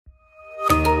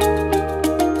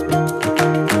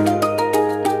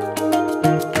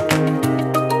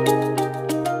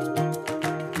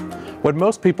When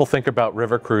most people think about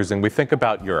river cruising, we think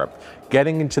about Europe,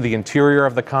 getting into the interior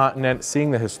of the continent,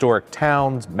 seeing the historic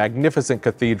towns, magnificent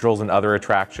cathedrals, and other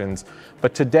attractions.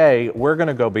 But today, we're going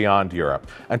to go beyond Europe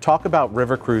and talk about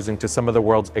river cruising to some of the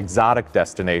world's exotic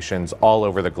destinations all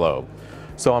over the globe.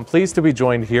 So I'm pleased to be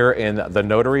joined here in the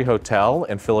Notary Hotel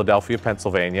in Philadelphia,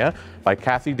 Pennsylvania, by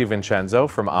Kathy DiVincenzo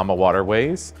from AMA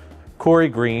Waterways, Corey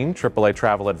Green, AAA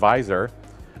Travel Advisor,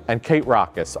 and Kate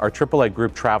Rockus, our AAA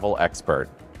Group Travel Expert.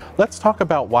 Let's talk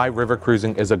about why river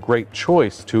cruising is a great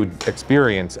choice to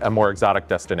experience a more exotic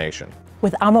destination.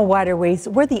 With AMA Waterways,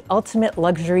 we're the ultimate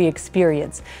luxury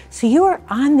experience. So you are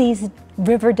on these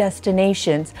river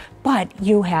destinations, but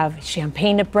you have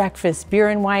champagne at breakfast, beer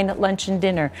and wine at lunch and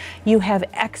dinner. You have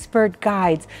expert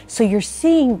guides. So you're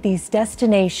seeing these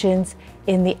destinations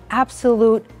in the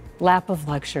absolute lap of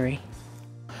luxury.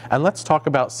 And let's talk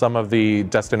about some of the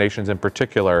destinations in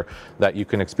particular that you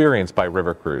can experience by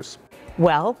river cruise.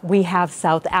 Well, we have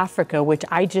South Africa, which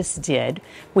I just did.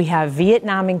 We have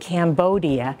Vietnam and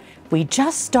Cambodia. We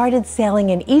just started sailing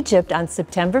in Egypt on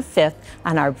September 5th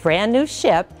on our brand new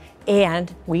ship,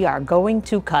 and we are going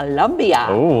to Colombia.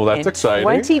 Oh, that's exciting.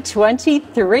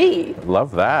 2023.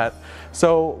 Love that.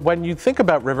 So when you think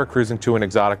about river cruising to an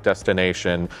exotic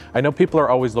destination, I know people are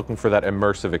always looking for that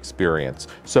immersive experience.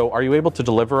 So are you able to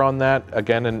deliver on that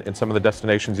again in some of the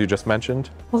destinations you just mentioned?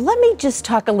 Well, let me just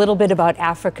talk a little bit about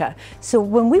Africa. So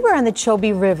when we were on the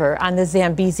Chobe River on the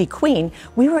Zambezi Queen,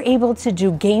 we were able to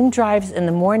do game drives in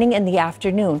the morning and the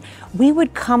afternoon. We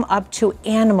would come up to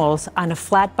animals on a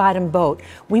flat bottom boat.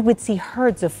 We would see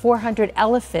herds of 400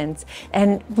 elephants,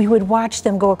 and we would watch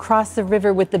them go across the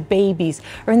river with the babies.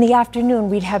 Or in the afternoon,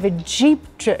 we'd have a jeep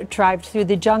drive through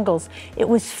the jungles. It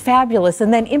was fabulous.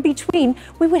 And then in between,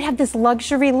 we would have this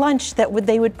luxury lunch that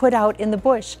they would put out in the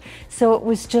bush. So it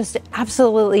was just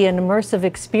absolutely an immersive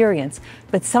experience.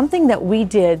 But something that we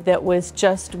did that was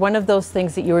just one of those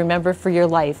things that you remember for your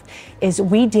life is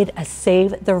we did a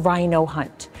Save the Rhino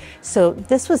hunt. So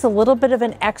this was a little bit of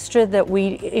an extra that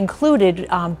we included,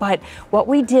 but what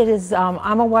we did is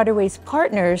AMA Waterways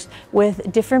partners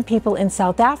with different people in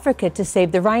South Africa to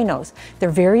save the rhinos. They're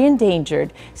very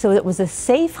endangered, so it was a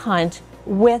safe hunt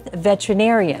with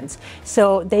veterinarians.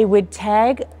 So they would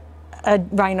tag a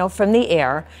rhino from the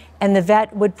air, and the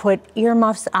vet would put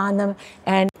earmuffs on them,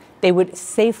 and they would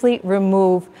safely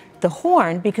remove the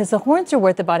horn, because the horns are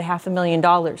worth about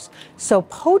 $500,000. So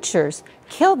poachers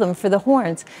kill them for the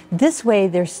horns. This way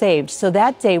they're saved. So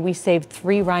that day we saved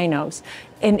 3 rhinos.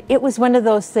 And it was one of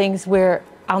those things where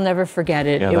I'll never forget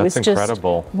it. Yeah, it was that's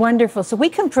incredible. Just wonderful. So we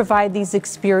can provide these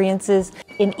experiences.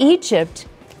 In Egypt,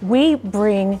 we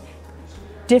bring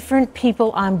different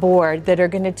people on board that are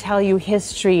going to tell you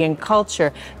history and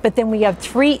culture. But then we have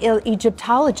 3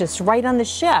 Egyptologists right on the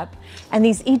ship. And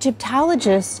these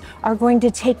Egyptologists are going to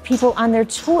take people on their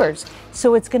tours.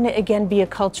 So it's going to, again, be a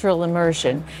cultural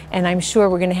immersion. And I'm sure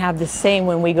we're going to have the same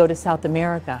when we go to South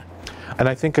America. And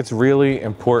I think it's really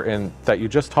important that you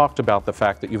just talked about the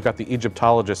fact that you've got the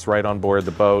Egyptologists right on board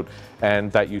the boat and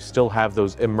that you still have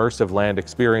those immersive land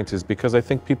experiences, because I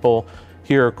think people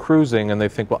hear cruising and they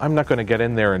think, well, I'm not going to get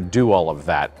in there and do all of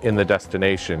that in the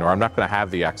destination, or I'm not going to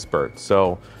have the experts.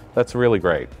 So that's really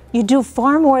great. You do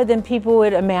far more than people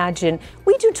would imagine.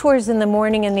 We do tours in the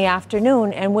morning and the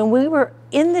afternoon, and when we were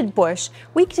in the bush,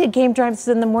 we did game drives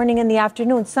in the morning and the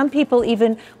afternoon. Some people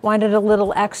even wanted a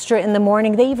little extra in the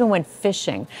morning. They even went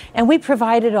fishing. And we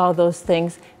provided all those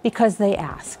things because they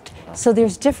asked. So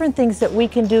there's different things that we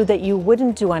can do that you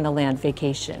wouldn't do on a land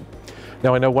vacation.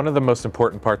 Now, I know one of the most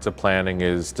important parts of planning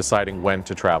is deciding when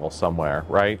to travel somewhere,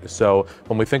 right? So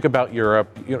when we think about Europe,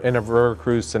 in a river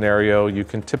cruise scenario, you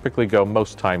can typically go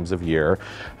most times of year.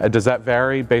 Does that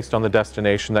vary based on the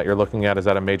destination that you're looking at? Is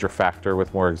that a major factor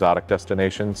with more exotic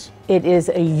destinations? It is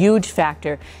a huge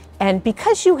factor. And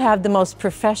because you have the most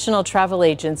professional travel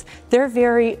agents, they're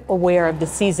very aware of the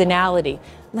seasonality.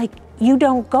 Like, you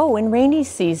don't go in rainy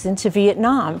season to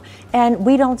Vietnam, and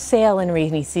we don't sail in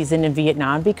rainy season in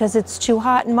Vietnam because it's too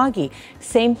hot and muggy.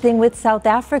 Same thing with South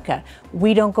Africa.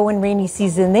 We don't go in rainy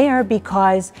season there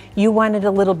because you want it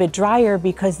a little bit drier,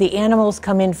 because the animals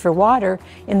come in for water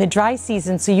in the dry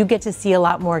season, so you get to see a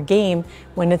lot more game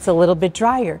when it's a little bit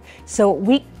drier. So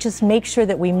we just make sure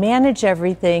that we manage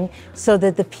everything so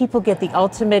that the people get the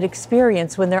ultimate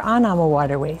experience when they're on AMA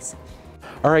Waterways.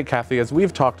 All right, Kathy, as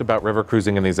we've talked about river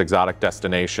cruising in these exotic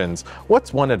destinations,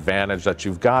 what's one advantage that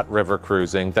you've got river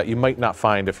cruising that you might not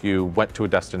find if you went to a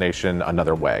destination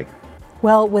another way?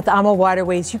 Well, with AMA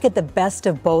Waterways, you get the best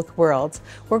of both worlds.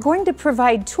 We're going to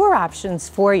provide tour options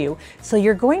for you. So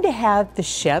you're going to have the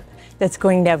ship that's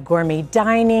going to have gourmet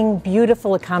dining,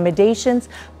 beautiful accommodations,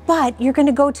 but you're going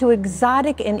to go to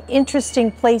exotic and interesting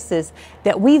places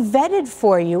that we vetted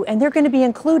for you, and they're going to be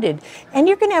included. And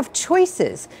you're going to have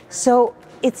choices. So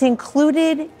it's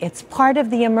included, it's part of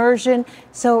the immersion.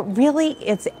 So really,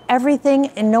 it's everything,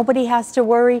 and nobody has to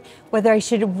worry whether I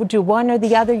should do one or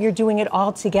the other. You're doing it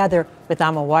all together with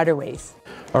AMA Waterways.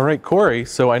 All right, Corey,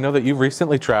 so I know that you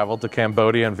recently traveled to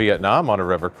Cambodia and Vietnam on a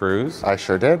river cruise. I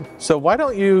sure did. So why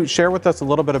don't you share with us a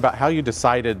little bit about how you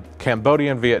decided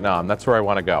Cambodia and Vietnam? That's where I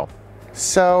want to go.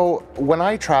 So when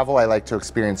I travel, I like to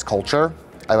experience culture.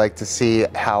 I like to see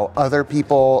how other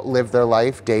people live their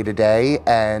life day to day.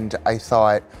 And I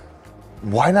thought,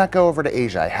 why not go over to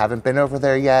Asia? I haven't been over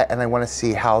there yet, and I want to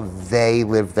see how they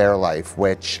live their life,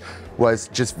 which was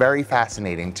just very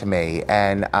fascinating to me.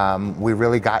 And we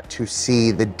really got to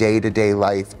see the day-to-day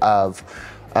life of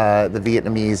the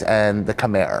Vietnamese and the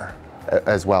Khmer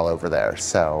as well over there.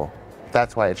 So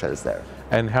that's why I chose there.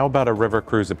 And how about a river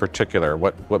cruise in particular?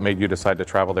 What made you decide to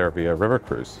travel there via river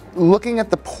cruise? Looking at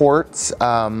the ports,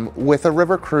 with a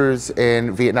river cruise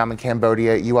in Vietnam and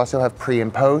Cambodia, you also have pre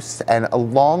and post. And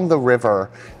along the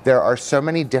river, there are so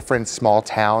many different small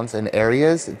towns and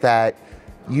areas that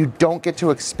you don't get to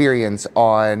experience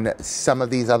on some of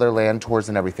these other land tours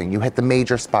and everything. You hit the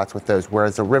major spots with those,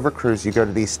 whereas a river cruise, you go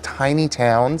to these tiny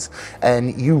towns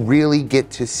and you really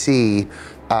get to see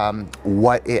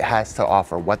what it has to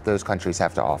offer, what those countries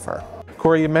have to offer.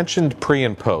 Corey, you mentioned pre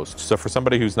and post. So for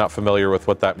somebody who's not familiar with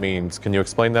what that means, can you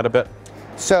explain that a bit?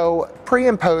 So pre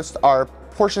and post are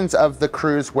portions of the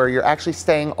cruise where you're actually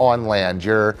staying on land.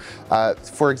 You're,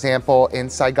 for example, in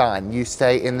Saigon, you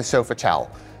stay in the Sofitel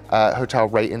hotel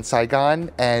right in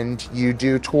Saigon, and you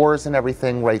do tours and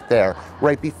everything right there,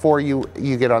 right before you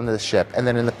get onto the ship. And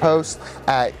then in the post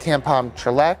at Kampong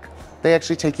Trelec, they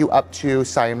actually take you up to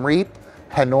Siem Reap,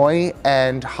 Hanoi,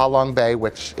 and Ha Long Bay,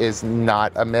 which is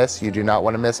not a miss. You do not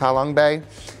want to miss Ha Long Bay.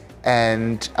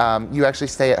 And you actually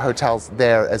stay at hotels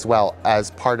there as well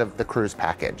as part of the cruise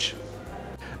package.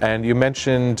 And you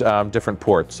mentioned different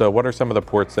ports. So what are some of the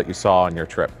ports that you saw on your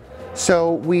trip?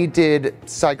 So we did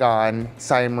Saigon,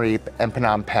 Siem Reap, and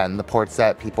Phnom Penh, the ports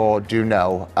that people do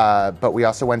know. But we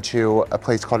also went to a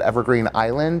place called Evergreen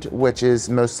Island, which is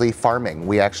mostly farming.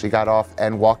 We actually got off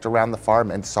and walked around the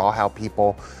farm and saw how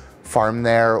people farm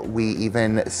there. We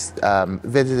even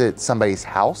visited somebody's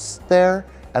house there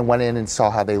and went in and saw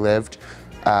how they lived.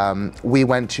 We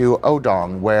went to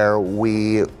Odong, where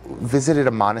we visited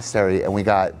a monastery and we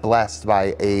got blessed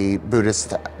by a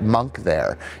Buddhist monk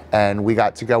there. And we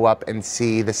got to go up and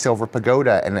see the Silver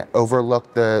Pagoda and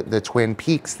overlook the Twin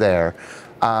Peaks there.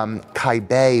 Kai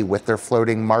Bay with their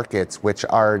floating markets, which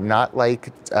are not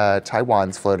like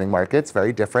Taiwan's floating markets,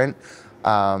 very different.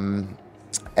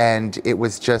 And it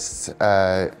was just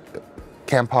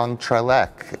Kampong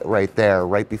Trelec right there,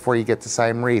 right before you get to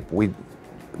Siem Reap,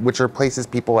 which are places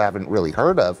people haven't really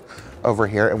heard of over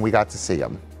here, and we got to see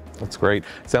them. That's great.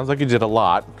 Sounds like you did a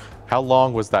lot. How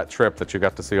long was that trip that you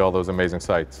got to see all those amazing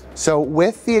sights? So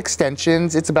with the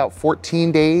extensions, it's about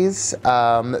 14 days.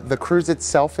 The cruise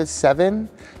itself is 7.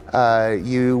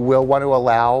 You will want to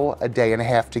allow a day and a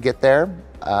half to get there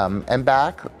and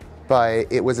back.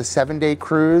 But it was a 7-day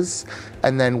cruise,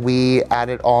 and then we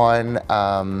added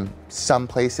on some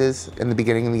places in the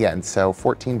beginning and the end, so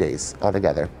 14 days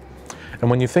altogether. And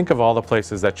when you think of all the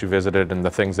places that you visited and the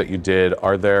things that you did,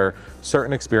 are there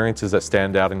certain experiences that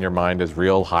stand out in your mind as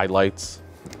real highlights?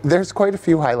 There's quite a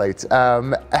few highlights.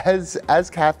 As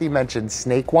Kathy mentioned,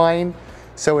 snake wine.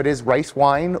 So it is rice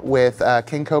wine with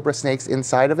king cobra snakes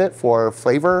inside of it for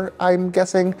flavor, I'm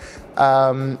guessing.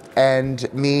 And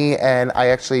I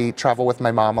actually travel with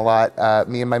my mom a lot.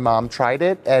 Me and my mom tried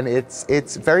it, and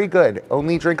it's very good.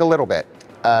 Only drink a little bit.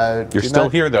 You're still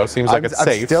here though. Seems like it's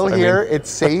safe. I'm still here. It's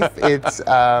safe.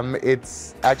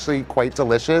 It's actually quite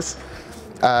delicious.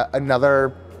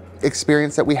 Another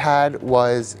experience that we had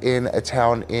was in a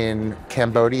town in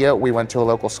Cambodia. We went to a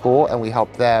local school and we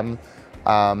helped them.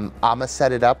 Amma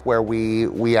set it up where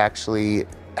we actually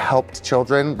helped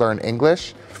children learn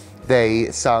English.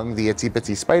 They sung the Itsy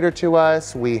Bitsy Spider to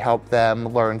us. We helped them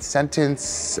learn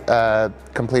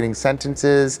completing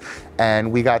sentences,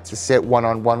 and we got to sit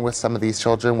one-on-one with some of these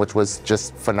children, which was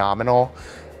just phenomenal.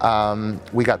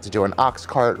 We got to do an ox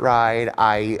cart ride.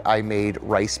 I made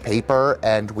rice paper,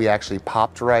 and we actually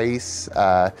popped rice.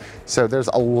 So there's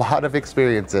a lot of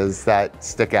experiences that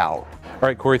stick out. All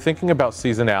right, Corey, thinking about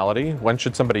seasonality, when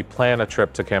should somebody plan a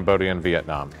trip to Cambodia and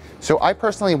Vietnam? So I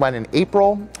personally went in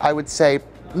April. I would say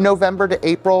November to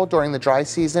April during the dry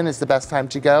season is the best time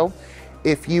to go.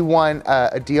 If you want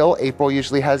a deal, April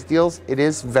usually has deals. It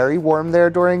is very warm there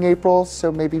during April,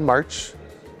 so maybe March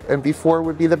and before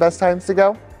would be the best times to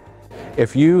go.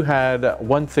 If you had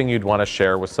one thing you'd want to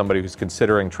share with somebody who's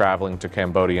considering traveling to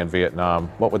Cambodia and Vietnam,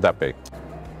 what would that be?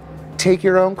 Take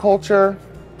your own culture,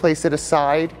 place it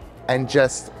aside, and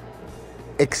just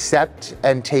accept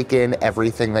and take in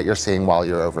everything that you're seeing while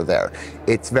you're over there.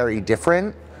 It's very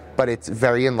different, but it's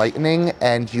very enlightening,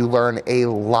 and you learn a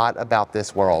lot about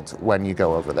this world when you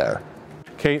go over there.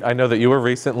 Kate, I know that you were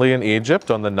recently in Egypt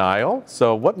on the Nile,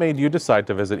 so what made you decide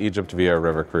to visit Egypt via a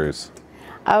river cruise?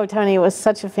 Oh, Tony, it was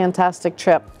such a fantastic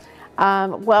trip.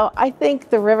 Well, I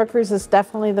think the river cruise is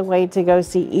definitely the way to go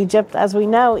see Egypt. As we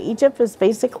know, Egypt is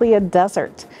basically a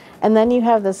desert. And then you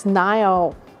have this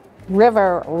Nile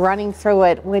river running through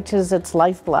it, which is its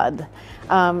lifeblood.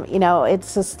 You know, it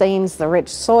sustains the rich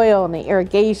soil and the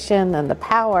irrigation and the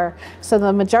power. So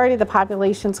the majority of the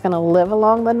population is going to live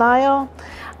along the Nile.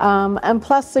 And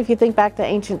plus, if you think back to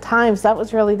ancient times, that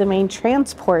was really the main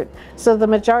transport. So the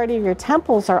majority of your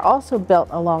temples are also built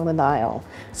along the Nile.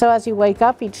 So as you wake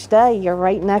up each day, you're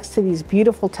right next to these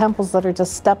beautiful temples that are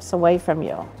just steps away from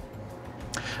you.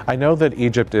 I know that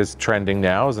Egypt is trending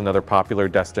now as another popular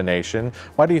destination.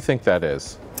 Why do you think that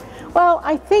is? Well,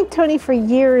 I think, Tony, for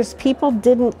years, people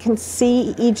didn't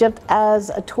see Egypt as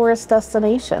a tourist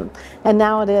destination, and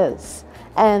now it is.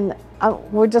 And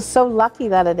we're just so lucky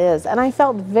that it is. And I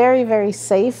felt very, very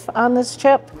safe on this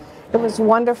trip. It was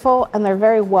wonderful, and they're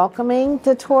very welcoming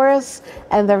to tourists,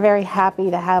 and they're very happy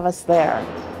to have us there.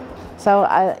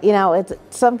 So, you know,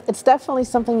 it's definitely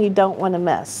something you don't want to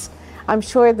miss. I'm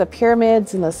sure the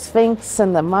pyramids and the Sphinx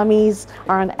and the mummies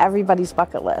are on everybody's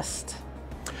bucket list.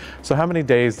 So how many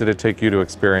days did it take you to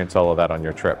experience all of that on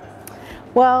your trip?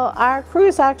 Well, our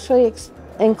cruise actually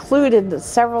included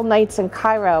several nights in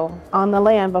Cairo on the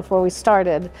land before we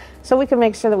started, so we could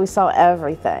make sure that we saw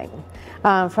everything.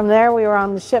 From there, we were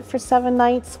on the ship for 7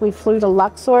 nights. We flew to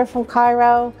Luxor from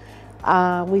Cairo.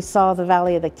 We saw the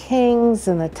Valley of the Kings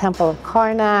and the Temple of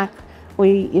Karnak.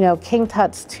 King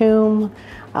Tut's tomb.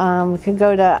 We could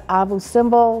go to Abu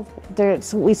Simbel.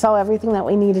 We saw everything that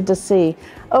we needed to see.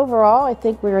 Overall, I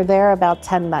think we were there about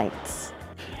 10 nights.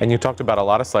 And you talked about a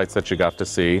lot of sites that you got to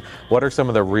see. What are some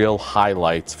of the real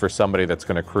highlights for somebody that's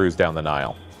going to cruise down the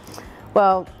Nile?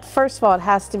 Well, first of all, it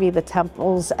has to be the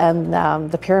temples and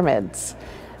the pyramids.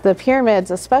 The pyramids,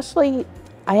 especially,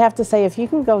 I have to say, if you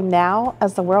can go now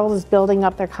as the world is building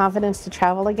up their confidence to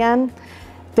travel again,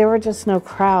 there were just no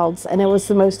crowds, and it was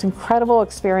the most incredible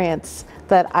experience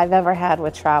that I've ever had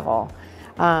with travel.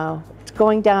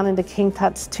 Going down into King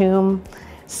Tut's tomb,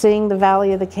 seeing the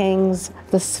Valley of the Kings,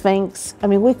 the Sphinx. I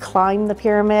mean, we climbed the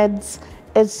pyramids.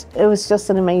 It was just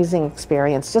an amazing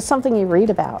experience, just something you read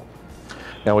about.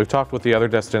 Now, we've talked with the other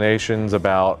destinations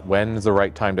about when's the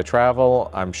right time to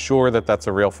travel. I'm sure that that's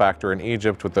a real factor in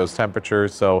Egypt with those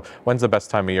temperatures. So when's the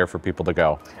best time of year for people to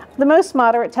go? The most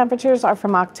moderate temperatures are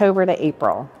from October to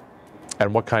April.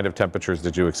 And what kind of temperatures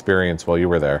did you experience while you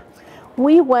were there?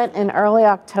 We went in early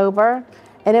October,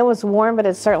 and it was warm, but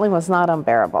it certainly was not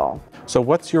unbearable. So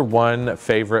what's your one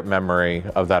favorite memory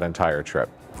of that entire trip?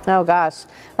 Oh gosh,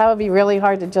 that would be really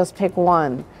hard to just pick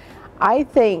one. I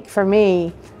think for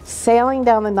me, sailing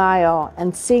down the Nile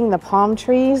and seeing the palm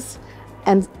trees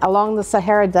and along the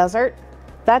Sahara Desert,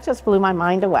 that just blew my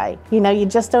mind away. You know, you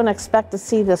just don't expect to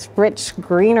see this rich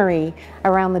greenery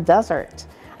around the desert.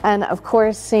 And of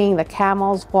course, seeing the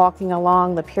camels walking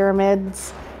along the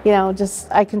pyramids, you know,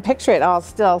 I can picture it all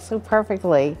still so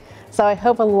perfectly. So I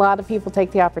hope a lot of people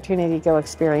take the opportunity to go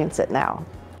experience it now.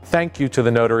 Thank you to the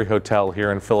Notary Hotel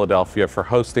here in Philadelphia for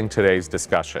hosting today's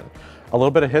discussion. A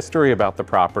little bit of history about the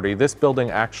property. This building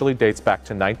actually dates back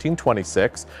to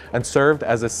 1926 and served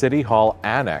as a City Hall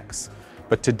annex.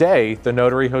 But today, the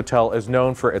Notary Hotel is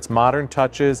known for its modern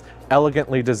touches,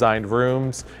 elegantly designed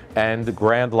rooms, and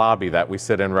grand lobby that we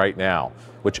sit in right now,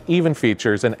 which even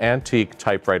features an antique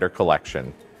typewriter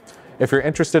collection. If you're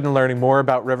interested in learning more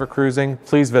about river cruising,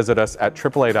 please visit us at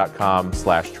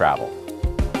AAA.com/travel.